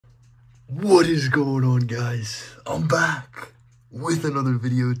What is going on, guys? I'm back with another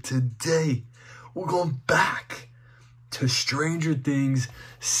video today. We're going back to Stranger Things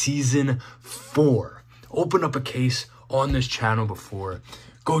Season 4. Open up a case on this channel before.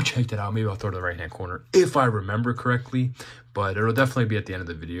 Go check that out. Maybe I'll throw it in the right-hand corner if I remember correctly. But it'll definitely be at the end of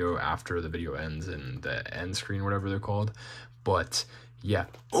the video after the video ends and the end screen, whatever they're called. But yeah,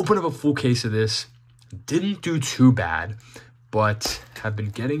 open up a full case of this. Didn't do too bad, but have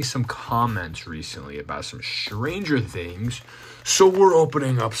been getting some comments recently about some Stranger Things, so we're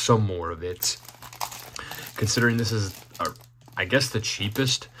opening up some more of it. Considering this is, I guess, the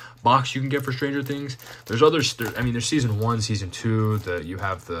cheapest box you can get for Stranger Things. There's others, there's Season 1, Season 2, you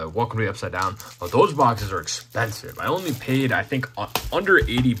have the Welcome to the Upside Down, but those boxes are expensive. I only paid, I think, under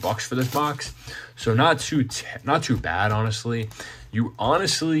 80 bucks for this box, so not too bad, honestly. You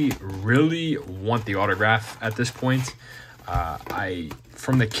honestly really want the autograph at this point.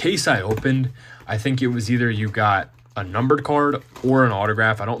 From the case I opened, I think it was either you got a numbered card or an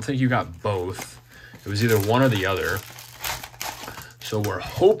autograph. I don't think you got both. It was either one or the other. So we're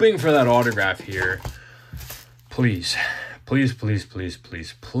hoping for that autograph here. Please, please, please, please,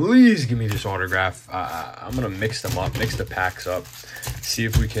 please, please give me this autograph. I'm going to mix them up, mix the packs up, see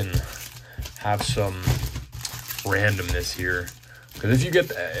if we can have some randomness here. Because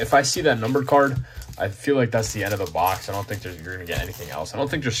if I see that numbered card, I feel like that's the end of the box. I don't think you're going to get anything else. I don't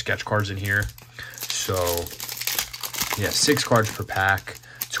think there's sketch cards in here. So, yeah, 6 cards per pack.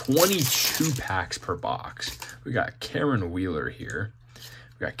 22 packs per box. We got Karen Wheeler here.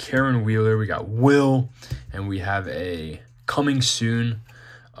 We got Karen Wheeler. We got Will. And we have a coming soon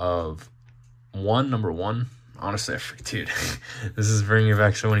of number 1. Honestly, dude, this is bringing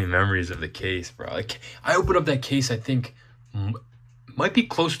back so many memories of the case, bro. Like, I opened up that case, I think, might be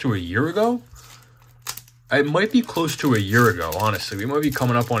close to a year ago. It might be close to a year ago, honestly. We might be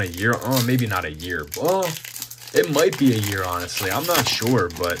coming up on a year. Oh, maybe not a year. Well, it might be a year, honestly. I'm not sure,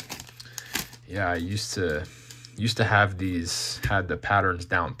 but yeah, I used to have had the patterns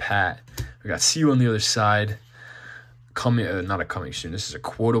down pat. We got See You on the Other Side. Not a coming soon. This is a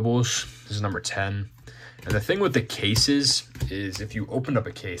quotables. This is number 10. And the thing with the cases is if you opened up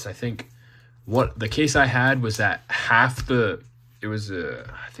a case, I think what the case I had was that half the... It was,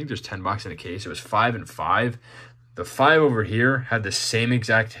 I think there's 10 boxes in a case. It was 5 and 5. The 5 over here had the same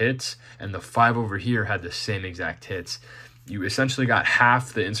exact hits, and the 5 over here had the same exact hits. You essentially got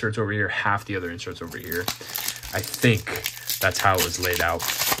half the inserts over here, half the other inserts over here. I think that's how it was laid out.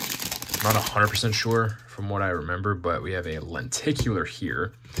 I'm not 100% sure from what I remember, but we have a lenticular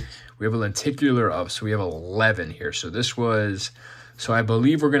here. We have a lenticular of, so we have 11 here. So this was, so I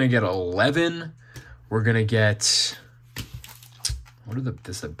believe we're going to get 11. We're going to get...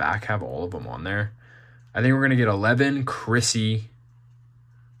 does the back have all of them on there? I think we're going to get 11, Chrissy.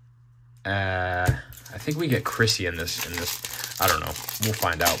 I think we get Chrissy in this. I don't know. We'll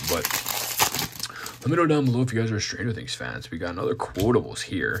find out. But let me know down below if you guys are Stranger Things fans. We got another quotables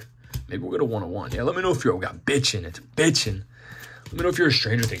here. Maybe we'll get a 101. Yeah, let me know if we got bitchin'. It's bitchin'. Let me know if you're a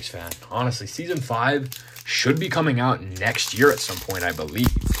Stranger Things fan. Honestly, Season 5 should be coming out next year at some point, I believe.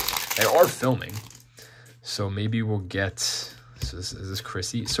 They are filming. So maybe we'll get... So is this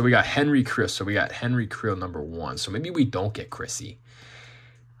Chrissy? So we got Henry Creel. So we got Henry Creel number 1. So maybe we don't get Chrissy.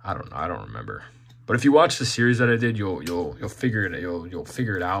 I don't know. I don't remember. But if you watch the series that I did, you'll figure it. You'll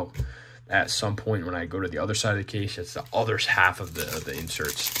figure it out at some point when I go to the other side of the case. It's the other half of the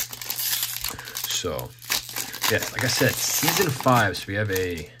inserts. So yeah, like I said, Season 5. So we have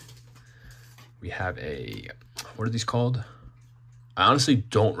a what are these called? I honestly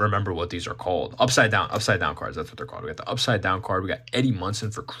don't remember what these are called. Upside down cards. That's what they're called. We got the upside down card. We got Eddie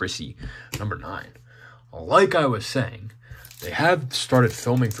Munson for Chrissy, number 9. Like I was saying, they have started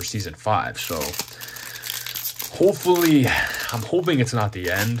filming for Season 5. So hopefully, I'm hoping it's not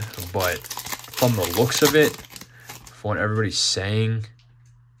the end. But from the looks of it, from what everybody's saying,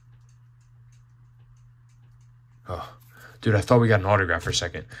 oh, dude, I thought we got an autograph for a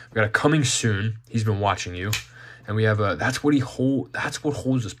second. We got a coming soon. He's been watching you. And we have that's what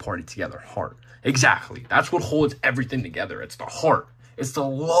holds this party together, heart. Exactly. That's what holds everything together. It's the heart. It's the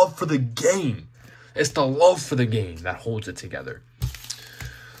love for the game. It's the love for the game that holds it together.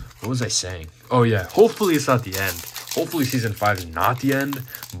 What was I saying? Oh, yeah. Hopefully it's not the end. Hopefully Season 5 is not the end.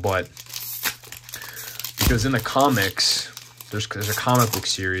 But because in the comics, there's a comic book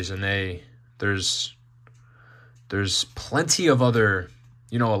series, and there's plenty of other...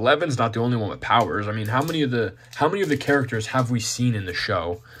 You know, 11's not the only one with powers. I mean, how many of the characters have we seen in the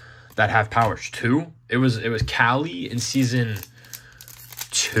show that have powers? 2? It was Callie in Season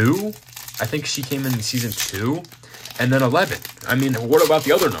 2. I think she came in Season 2. and then 11. I mean, what about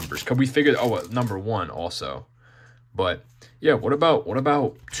the other numbers? Could we figure? Oh, number 1 also. But yeah, what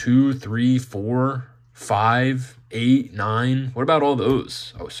about 2, 3, 4, 5, 8, 9? What about all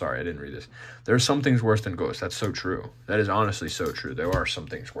those? Oh, sorry, I didn't read this. There are some things worse than ghosts. That's so true. That is honestly so true. There are some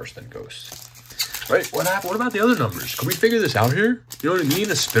things worse than ghosts. Right? What about the other numbers? Can we figure this out here? You know what I mean?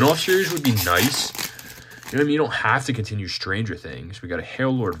 A spin-off series would be nice. You know what I mean? You don't have to continue Stranger Things. We got a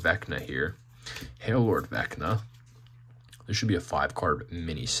Hail Lord Vecna here. Hail Lord Vecna. There should be a 5-card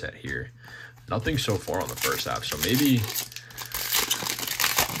mini set here. Nothing so far on the first half, so maybe...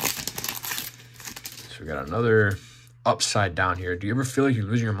 So we got another upside down here. Do you ever feel like you're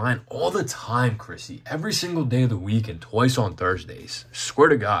losing your mind? All the time, Chrissy. Every single day of the week and twice on Thursdays. Swear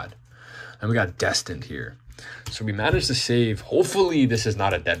to God. And we got Destined here. So we managed to save. Hopefully this is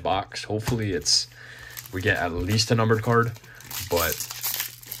not a dead box. Hopefully we get at least a numbered card. But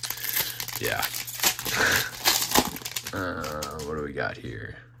yeah. What do we got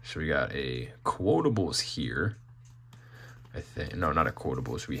here? So we got a quotables here. I think no, not a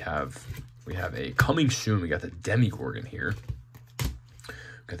quotables. We have a coming soon. We got the Demigorgon here.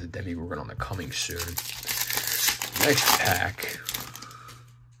 Got the Demigorgon on the coming soon. Next pack.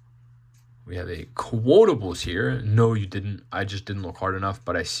 We have a quotables here. No, you didn't. I just didn't look hard enough,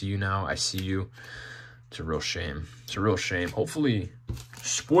 but I see you now. I see you. It's a real shame. It's a real shame. Hopefully,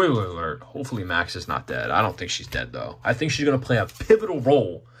 spoiler alert, hopefully Max is not dead. I don't think she's dead, though. I think she's going to play a pivotal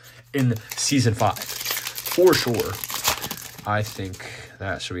role in season 5. For sure. I think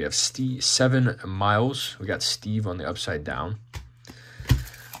that. So we have 7 Miles. We got Steve on the upside down.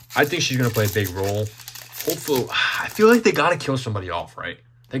 I think she's going to play a big role. Hopefully, I feel like they got to kill somebody off, right?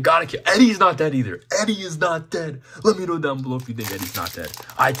 They gotta kill. Eddie's not dead either. Eddie is not dead. Let me know down below if you think Eddie's not dead.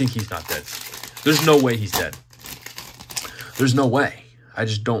 I think he's not dead. There's no way he's dead. There's no way. I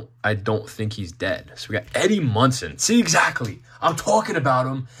don't think he's dead. So we got Eddie Munson. See, exactly. I'm talking about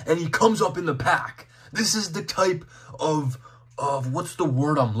him, and he comes up in the pack. This is the type of what's the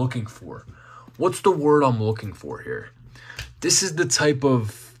word I'm looking for? What's the word I'm looking for here? This is the type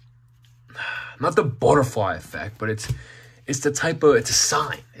of, not the butterfly effect, but it's the type of, it's a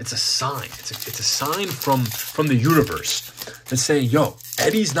sign. It's a sign. It's a sign from the universe that's saying, yo,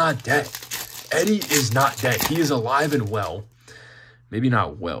 Eddie's not dead. Eddie is not dead. He is alive and well. Maybe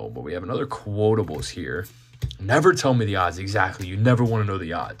not well, but we have another quotables here. Never tell me the odds exactly. You never want to know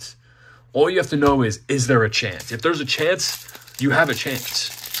the odds. All you have to know is there a chance? If there's a chance, you have a chance.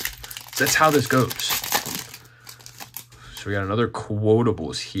 That's how this goes. So we got another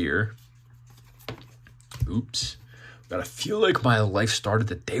quotables here. Oops. But I feel like my life started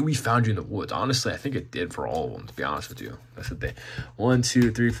the day we found you in the woods. Honestly, I think it did for all of them, to be honest with you. That's the day. 1,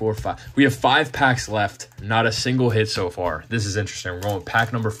 2, 3, 4, 5. We have 5 packs left. Not a single hit so far. This is interesting. We're going with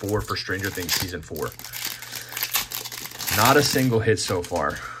pack number 4 for Stranger Things Season 4. Not a single hit so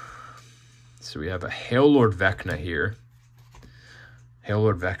far. So we have a Hail Lord Vecna here. Hail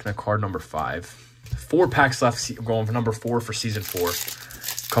Lord Vecna, card number 5. 4 packs left. We're going for number 4 for Season 4.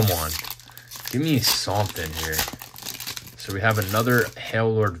 Come on. Give me something here. So we have another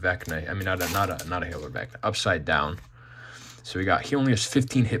Hail Lord Vecna. I mean, not a Hail Lord Vecna. Upside down. So he only has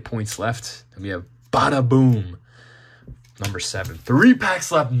 15 hit points left. And we have Bada Boom. Number 7. 3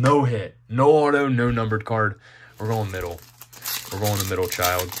 packs left. No hit. No auto. No numbered card. We're going middle. We're going the middle,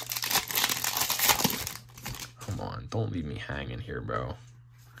 child. Come on. Don't leave me hanging here, bro.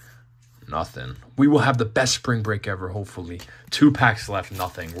 Nothing. We will have the best spring break ever, hopefully. 2 packs left.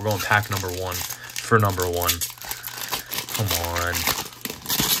 Nothing. We're going pack number 1 for number 1. Come on.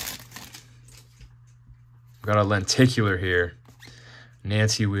 We got a lenticular here.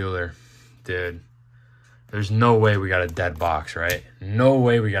 Nancy Wheeler. Dude. There's no way we got a dead box, right? No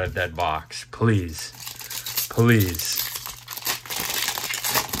way we got a dead box. Please. Please.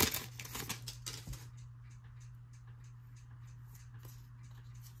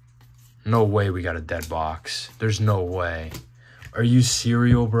 No way we got a dead box. There's no way. Are you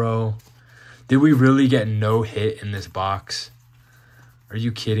serial, bro? Did we really get no hit in this box? Are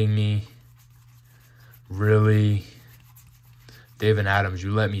you kidding me? Really? David Adams,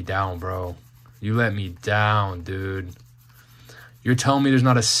 you let me down, bro. You let me down, dude. You're telling me there's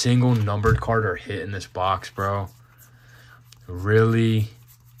not a single numbered card or hit in this box, bro? Really?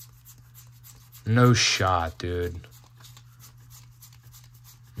 No shot, dude.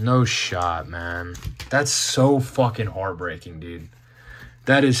 No shot, man. That's so fucking heartbreaking, dude.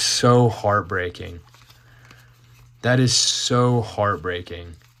 That is so heartbreaking. That is so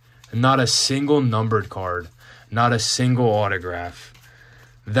heartbreaking. Not a single numbered card. Not a single autograph.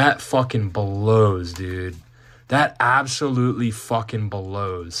 That fucking blows, dude. That absolutely fucking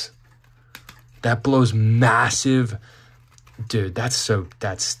blows. That blows massive. Dude, that's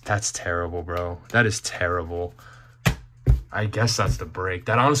terrible, bro. That is terrible. I guess that's the break.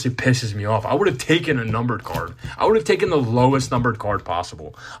 That honestly pisses me off. I would have taken a numbered card. I would have taken the lowest numbered card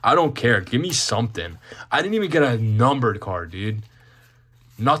possible. I don't care. Give me something. I didn't even get a numbered card, dude.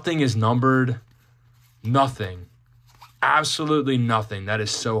 Nothing is numbered. Nothing. Absolutely nothing. That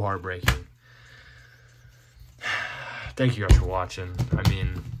is so heartbreaking. Thank you guys for watching. I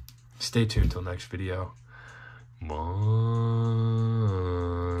mean, stay tuned till next video. Bye.